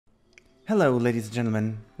Hello ladies and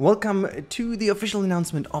gentlemen, welcome to the official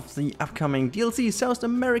announcement of the upcoming DLC South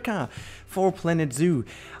America for Planet Zoo.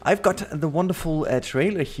 I've got the wonderful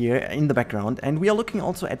trailer here in the background, and we are looking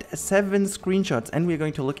also at 7 screenshots, and we're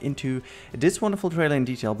going to look into this wonderful trailer in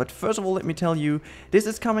detail. But first of all, let me tell you, this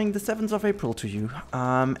is coming the 7th of April to you,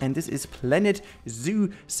 and this is Planet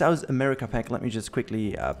Zoo South America pack. Let me just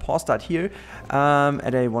quickly pause that here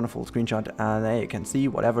at a wonderful screenshot. There you can see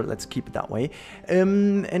whatever, let's keep it that way.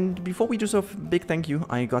 And before we do so, big thank you.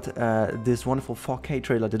 I got this wonderful 4K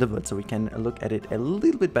trailer delivered so we can look at it a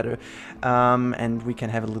little bit better, and we can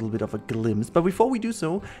have a little bit of a glimpse. But before we do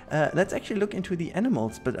so, let's actually look into the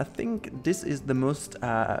animals. But I think this is the most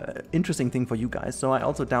interesting thing for you guys. So I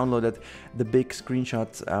also downloaded the big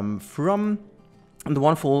screenshots from the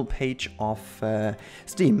wonderful page of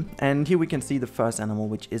Steam, and here we can see the first animal,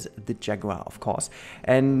 which is the Jaguar, of course.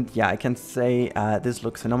 And yeah, I can say this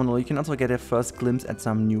looks phenomenal. You can also get a first glimpse at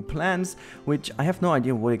some new plants, which I have no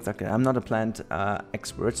idea what exactly. I'm not a plant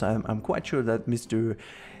expert, so I'm quite sure that Mr.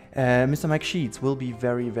 Mike Sheets will be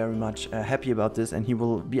very much happy about this, and he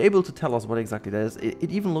will be able to tell us what exactly that is.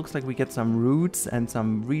 It even looks like we get some roots and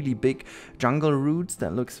some really big jungle roots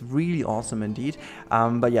that looks really awesome indeed.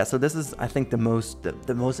 But yeah, so this is, I think, the most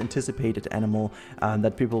anticipated animal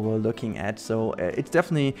that people were looking at. So it's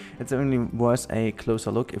definitely worth a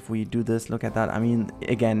closer look. If we do this, look at that. I mean,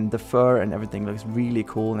 again, the fur and everything looks really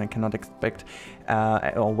cool, and I cannot expect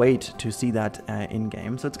or wait to see that in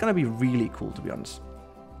game. So it's gonna be really cool, to be honest.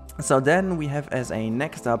 So then we have as a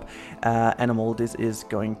next up animal, this is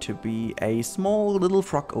going to be a small little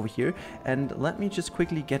frog over here. And let me just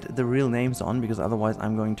quickly get the real names on, because otherwise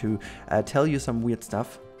I'm going to tell you some weird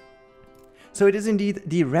stuff. So it is indeed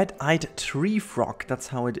the red-eyed tree frog, that's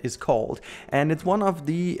how it is called. And it's one of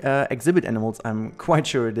the exhibit animals, I'm quite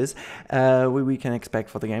sure it is, we can expect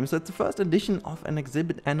for the game. So it's the first addition of an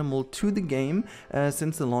exhibit animal to the game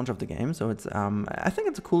since the launch of the game. So it's, I think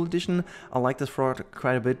it's a cool addition. I like this frog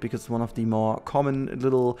quite a bit because it's one of the more common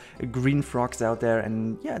little green frogs out there.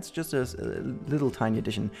 And yeah, it's just a little tiny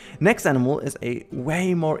addition. Next animal is a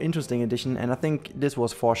way more interesting addition, and I think this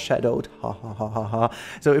was foreshadowed. Ha ha ha ha ha.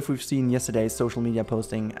 So if we've seen yesterday's social media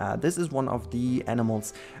posting, this is one of the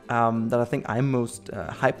animals that I think I'm most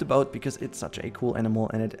hyped about, because it's such a cool animal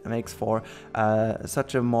and it makes for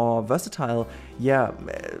such a more versatile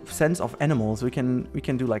sense of animals. We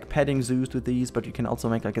can do like petting zoos with these, but you can also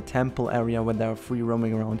make like a temple area where they're free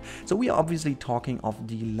roaming around. So we are obviously talking of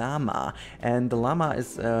the llama, and the llama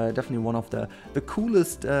is definitely one of the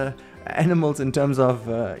coolest animals in terms of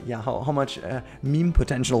how much meme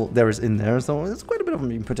potential there is in there. So there's quite a bit of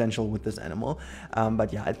meme potential with this animal,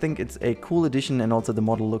 but yeah, I think it's a cool addition, and also the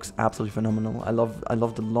model looks absolutely phenomenal. I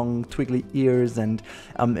love the long twiggly ears, and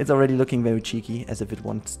it's already looking very cheeky, as if it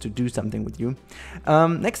wants to do something with you.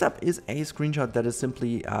 Next up is a screenshot that is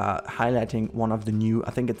simply highlighting one of the new,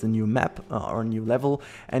 I think it's a new map or a new level,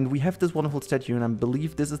 and we have this wonderful statue, and I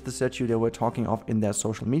believe this is the statue they were talking of in their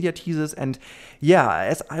social media teasers. And yeah,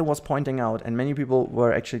 as I was pointing out, and many people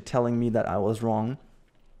were actually telling me that I was wrong.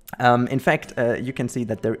 In fact, you can see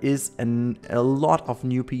that there is a lot of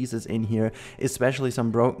new pieces in here, especially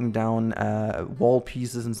some broken down wall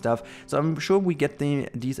pieces and stuff. So I'm sure we get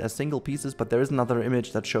these as single pieces, but there is another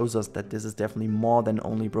image that shows us that this is definitely more than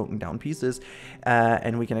only broken down pieces,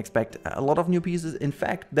 and we can expect a lot of new pieces. In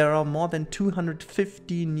fact, there are more than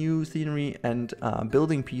 250 new scenery and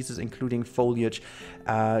building pieces, including foliage,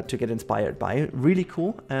 to get inspired by. Really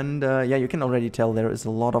cool. And yeah, you can already tell there is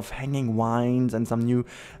a lot of hanging vines and some new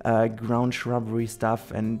ground shrubbery stuff,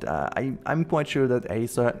 and I'm quite sure that a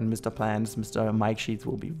certain Mr. Plants, Mr. Mike Sheets,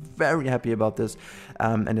 will be very happy about this,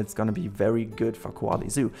 and it's gonna be very good for Koali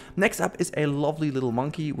Zoo. Next up is a lovely little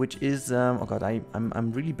monkey, which is oh god,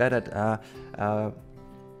 I'm really bad at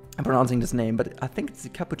pronouncing this name, but I think it's the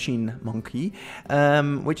Capuchin Monkey,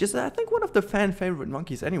 which is I think one of the fan favorite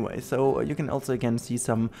monkeys anyway. So you can also again see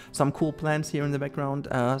some cool plants here in the background,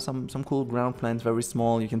 some cool ground plants, very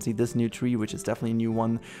small. You can see this new tree, which is definitely a new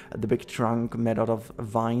one, the big trunk made out of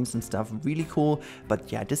vines and stuff, really cool.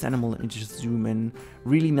 But yeah, this animal, let me just zoom in,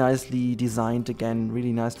 really nicely designed again,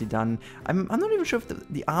 really nicely done. I'm not even sure if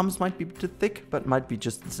the arms might be too thick, but might be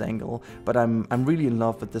just this angle. But I'm really in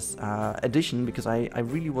love with this addition, because I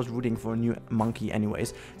really was rooting for a new monkey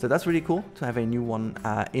anyways. So that's really cool to have a new one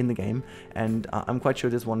in the game, and I'm quite sure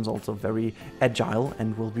this one is also very agile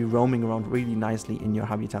and will be roaming around really nicely in your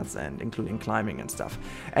habitats, and including climbing and stuff.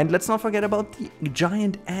 And let's not forget about the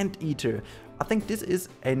giant anteater. I think this is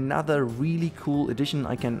another really cool addition.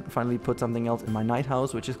 I can finally put something else in my night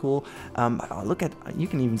house, which is cool. Look at, you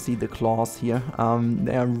can even see the claws here.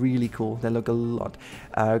 They are really cool. They look a lot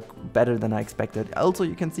better than I expected. Also,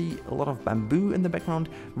 you can see a lot of bamboo in the background,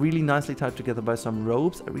 really nicely tied together by some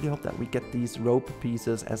ropes. I really hope that we get these rope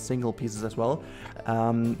pieces as single pieces as well,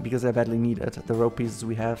 because they're badly needed. The rope pieces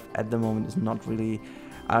we have at the moment is not really,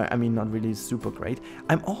 I mean, not really super great.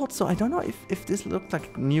 I don't know if this looks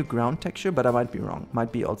like new ground texture, but I might be wrong.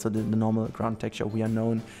 Might be also the normal ground texture we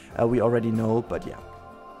already know, but yeah.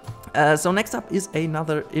 So next up is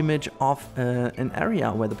another image of an area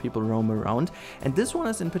where the people roam around, and this one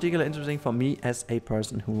is in particular interesting for me as a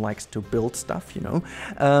person who likes to build stuff, you know.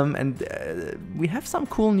 We have some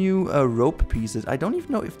cool new rope pieces. I don't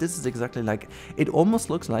even know if this is exactly like, it almost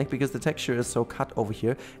looks like, because the texture is so cut over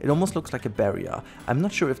here, it almost looks like a barrier. I'm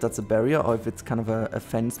not sure if that's a barrier or if it's kind of a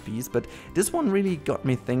fence piece, but this one really got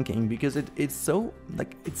me thinking, because it's so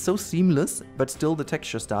seamless, but still the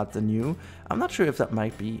texture starts anew. I'm not sure if that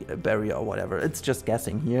might be a barrier or whatever. It's just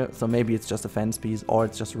guessing here, so maybe it's just a fence piece or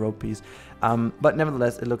it's just a rope piece. But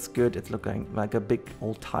nevertheless, it looks good. It's looking like a big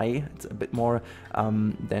old tie. It's a bit more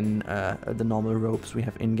than the normal ropes we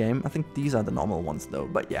have in-game. I think these are the normal ones though,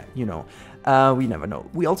 but yeah, you know, we never know.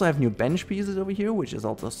 We also have new bench pieces over here, which is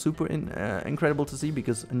also super incredible to see,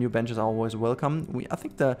 because new benches are always welcome. I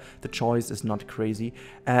think the choice is not crazy.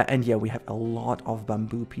 And yeah, we have a lot of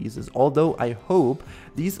bamboo pieces, although I hope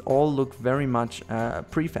these all look very much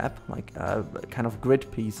prefab, like kind of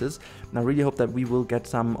grid pieces. And I really hope that we will get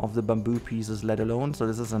some of the bamboo pieces let alone. So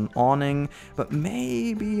this is an awning, but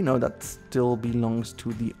maybe, no, that still belongs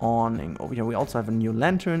to the awning. Over here we also have a new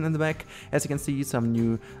lantern in the back. As you can see, some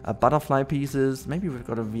new butterfly pieces. Maybe we've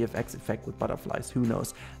got a VFX effect with butterflies, who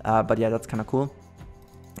knows. But yeah, that's kind of cool.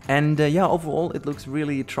 And yeah, overall it looks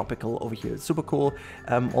really tropical over here. It's super cool,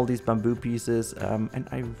 all these bamboo pieces, and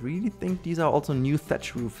I really think these are also new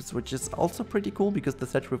thatch roofs, which is also pretty cool, because the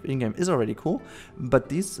thatch roof in-game is already cool, but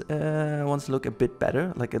these ones look a bit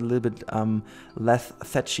better, like a little bit less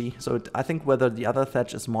thatchy. So I think whether the other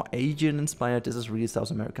thatch is more Asian inspired, this is really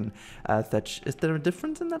South American thatch. Is there a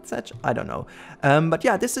difference in that thatch? I don't know. But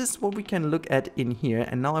yeah, this is what we can look at in here,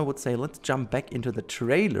 and now I would say let's jump back into the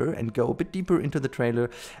trailer and go a bit deeper into the trailer.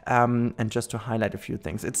 And just to highlight a few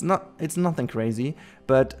things, it's nothing crazy,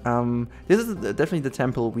 but this is definitely the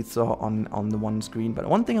temple we saw on the one screen. But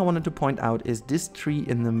one thing I wanted to point out is this tree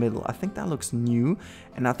in the middle. I think that looks new,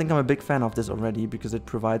 and I think I'm a big fan of this already, because it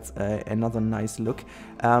provides another nice look.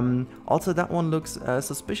 Also, that one looks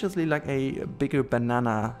suspiciously like a bigger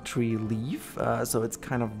banana tree leaf, so it's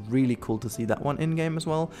kind of really cool to see that one in game as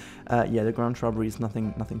well. Yeah, the ground shrubbery is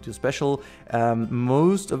nothing too special.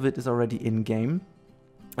 Most of it is already in game.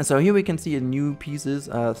 And so here we can see new pieces,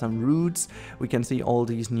 some roots. We can see all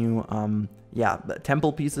these new yeah, the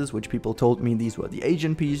temple pieces, which people told me these were the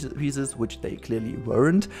Asian pieces, which they clearly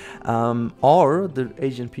weren't. Or the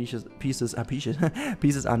Asian pieces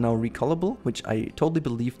are now recolorable, which I totally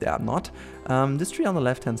believe they are not. This tree on the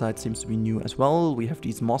left-hand side seems to be new as well. We have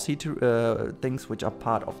these mossy things, which are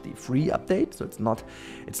part of the free update, so it's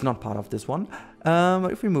not part of this one.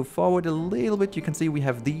 If we move forward a little bit, you can see we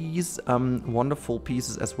have these wonderful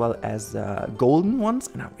pieces as well as golden ones,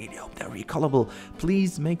 and I really hope they're recolorable.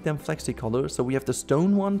 Please make them flexicolor. So we have the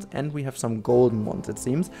stone ones and we have some golden ones, it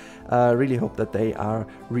seems. Really hope that they are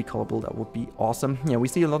recolorable. That would be awesome. Yeah, we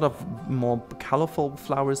see a lot of more colorful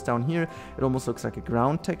flowers down here. It almost looks like a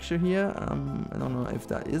ground texture here. I don't know if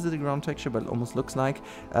that is a ground texture, but it almost looks like,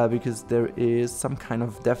 because there is some kind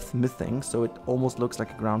of depth missing. So it almost looks like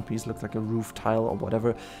a ground piece, looks like a roof tile or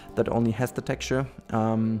whatever that only has the texture.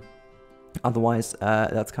 Otherwise,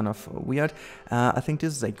 that's kind of weird. I think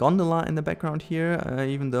this is a gondola in the background here,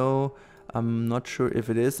 even though I'm not sure if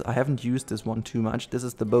it is. I haven't used this one too much. This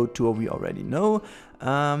is the boat tour we already know.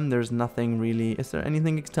 There's nothing really. Is there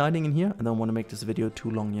anything exciting in here? I don't want to make this video too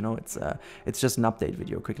long, you know. It's just an update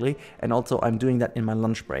video quickly. And also I'm doing that in my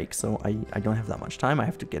lunch break, so I don't have that much time. I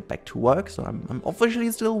have to get back to work, so I'm officially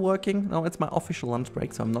still working. No, it's my official lunch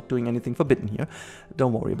break, so I'm not doing anything forbidden here.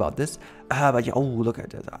 Don't worry about this. But yeah, oh, look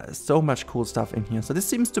at it. So much cool stuff in here. So this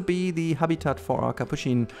seems to be the habitat for our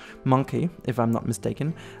Capuchin Monkey, if I'm not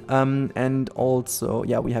mistaken. And also,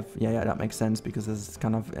 yeah, we have, yeah, that makes sense, because this is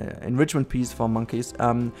kind of enrichment piece for monkeys.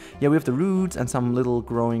 Yeah, we have the roots and some little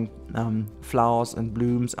growing flowers and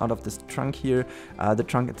blooms out of this trunk here. The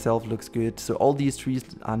trunk itself looks good. So all these trees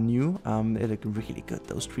are new. They look really good.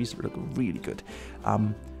 Those trees look really good.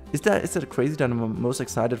 Is that crazy that I'm most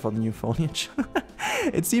excited for the new foliage?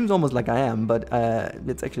 It seems almost like I am, but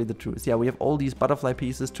it's actually the truth. Yeah, we have all these butterfly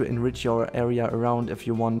pieces to enrich your area around if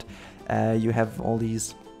you want. You have all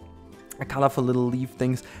these colorful little leaf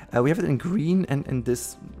things. We have it in green and in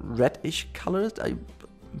this reddish colors.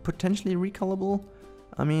 Potentially recolorable.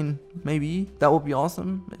 I mean, maybe that would be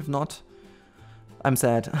awesome. If not, I'm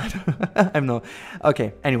sad. I'm not.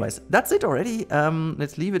 Okay, anyways, that's it already.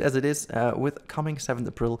 Let's leave it as it is with coming 7th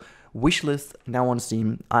April. Wishlist now on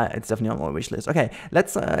Steam. It's definitely on my wishlist. Okay,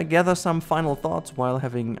 let's gather some final thoughts while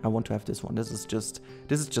having. I want to have this one. This is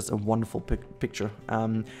just a wonderful picture.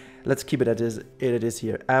 Let's keep it as it is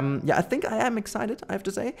here. Yeah, I think I am excited, I have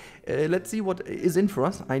to say. Let's see what is in for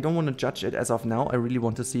us. I don't want to judge it as of now. I really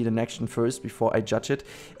want to see it in action first before I judge it.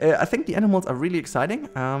 I think the animals are really exciting.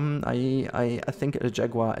 I think the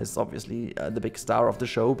Jaguar is obviously the big star of the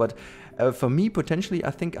show, but for me, potentially,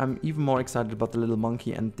 I think I'm even more excited about the little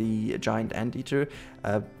monkey and the giant anteater,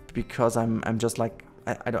 because I'm just like,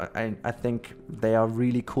 I think they are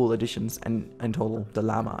really cool additions, and in total, the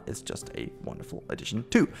llama is just a wonderful addition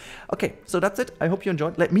too. Okay, so that's it. I hope you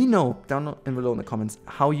enjoyed. Let me know down below in the comments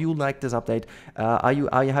how you like this update. Are you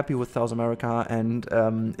happy with South America? And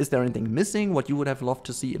is there anything missing? What you would have loved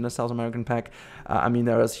to see in a South American pack? I mean,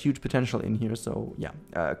 there is huge potential in here. So yeah,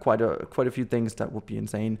 quite a few things that would be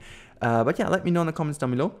insane. But yeah, let me know in the comments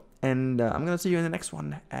down below. And I'm gonna see you in the next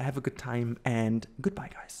one. Have a good time and goodbye,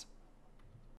 guys.